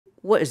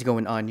What is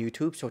going on,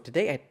 YouTube? So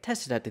today I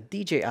tested out the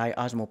DJI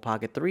Osmo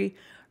Pocket 3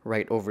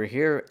 right over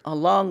here,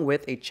 along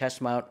with a chest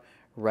mount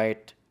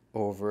right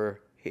over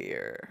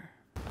here.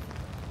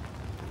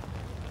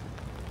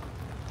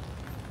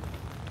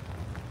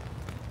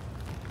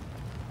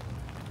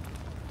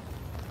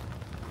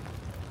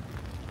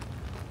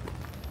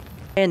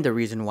 And the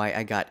reason why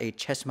I got a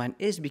chest mount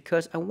is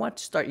because I want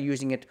to start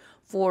using it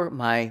for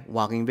my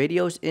walking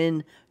videos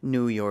in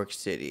New York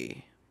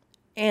City.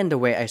 And the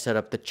way I set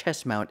up the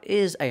chest mount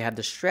is I have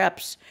the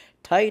straps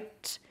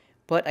tight,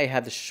 but I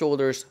have the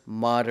shoulders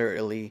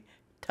moderately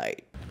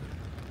tight.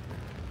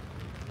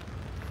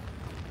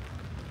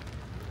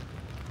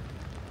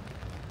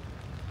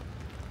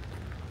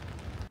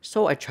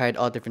 So I tried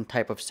all different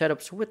type of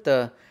setups with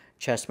the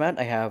chest mount.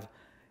 I have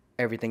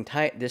everything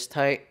tight, and this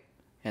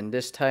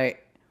tight,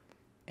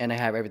 and I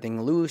have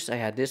everything loose. I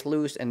had this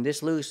loose and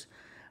this loose,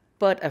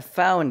 but I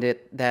found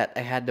it that I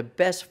had the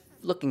best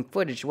looking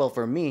footage. Well,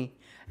 for me,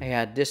 I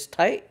had this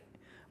tight,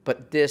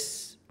 but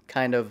this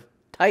kind of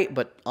tight,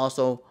 but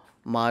also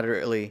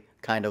moderately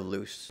kind of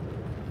loose.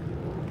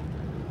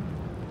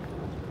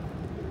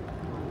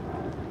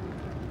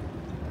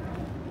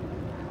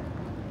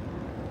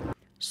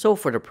 So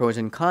for the pros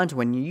and cons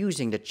when you're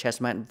using the chest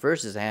mount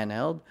versus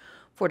handheld,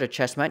 for the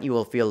chest mount, you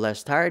will feel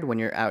less tired when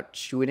you're out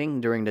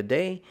shooting during the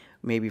day,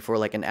 maybe for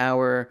like an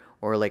hour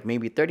or like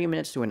maybe 30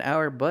 minutes to an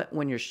hour. But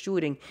when you're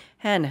shooting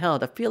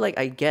handheld, I feel like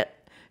I get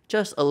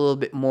just a little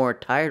bit more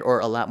tired, or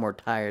a lot more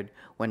tired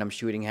when I'm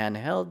shooting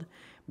handheld,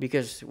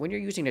 because when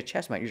you're using the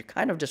chest mount, you're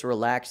kind of just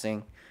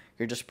relaxing.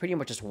 You're just pretty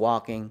much just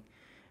walking.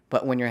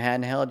 But when you're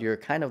handheld, you're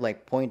kind of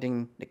like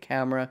pointing the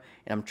camera,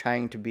 and I'm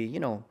trying to be,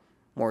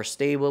 more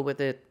stable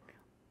with it.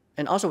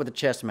 And also with the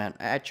chest mount,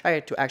 I try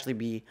to actually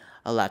be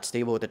a lot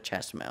stable with the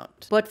chest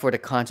mount. But for the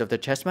cons of the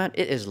chest mount,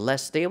 it is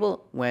less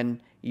stable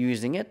when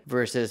using it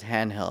versus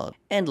handheld.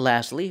 And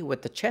lastly,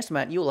 with the chest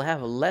mount, you will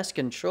have less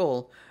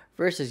control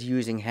versus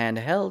using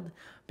handheld,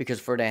 because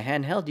for the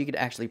handheld, you could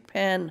actually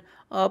pan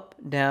up,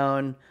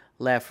 down,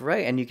 left,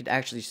 right, and you could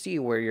actually see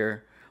where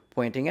you're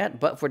pointing at.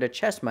 But for the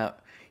chest mount,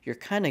 you're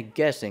kind of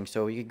guessing.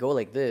 So you could go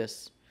like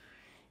this.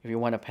 If you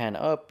want to pan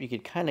up, you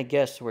could kind of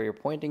guess where you're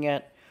pointing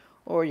at.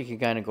 Or you can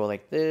kind of go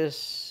like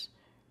this,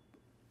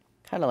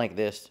 kind of like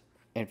this.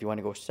 And if you want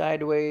to go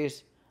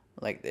sideways,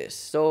 like this.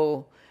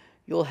 So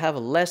you'll have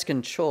less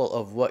control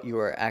of what you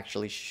are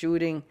actually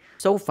shooting.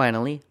 So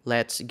finally,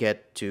 let's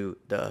get to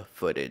the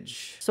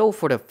footage. So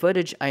for the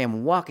footage, I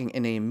am walking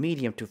in a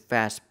medium to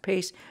fast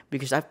pace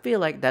because I feel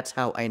like that's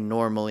how I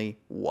normally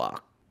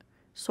walk.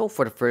 So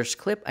for the first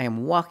clip, I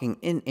am walking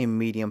in a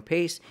medium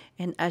pace.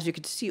 And as you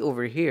can see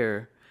over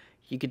here,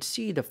 you could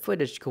see the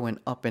footage going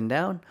up and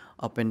down,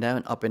 up and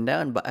down, up and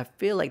down. But I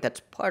feel like that's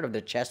part of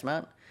the chest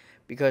mount,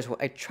 because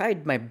I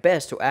tried my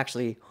best to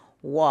actually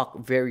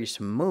walk very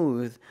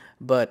smooth,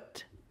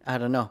 but I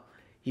don't know.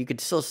 You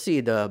could still see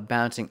the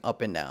bouncing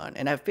up and down.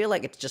 And I feel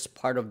like it's just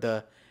part of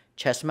the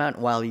chest mount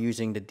while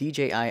using the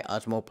DJI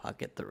Osmo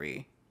Pocket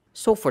 3.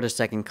 So for the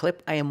second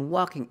clip, I am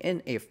walking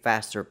in a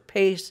faster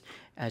pace.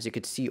 As you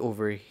could see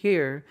over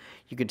here,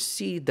 you could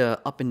see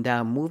the up and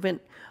down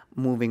movement,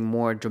 moving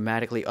more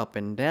dramatically up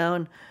and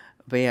down.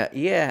 But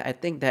yeah, I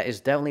think that is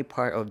definitely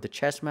part of the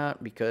chest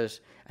mount, because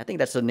I think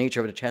that's the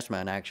nature of the chest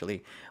mount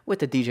actually with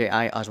the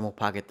DJI Osmo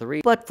Pocket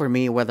 3. But for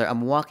me, whether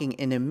I'm walking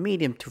in a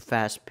medium to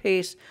fast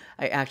pace,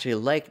 I actually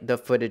like the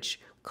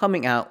footage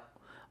coming out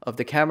of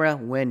the camera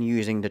when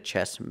using the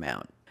chest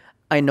mount.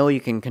 I know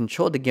you can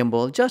control the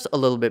gimbal just a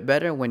little bit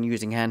better when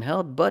using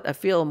handheld, but I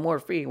feel more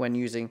free when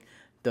using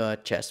the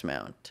chest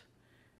mount.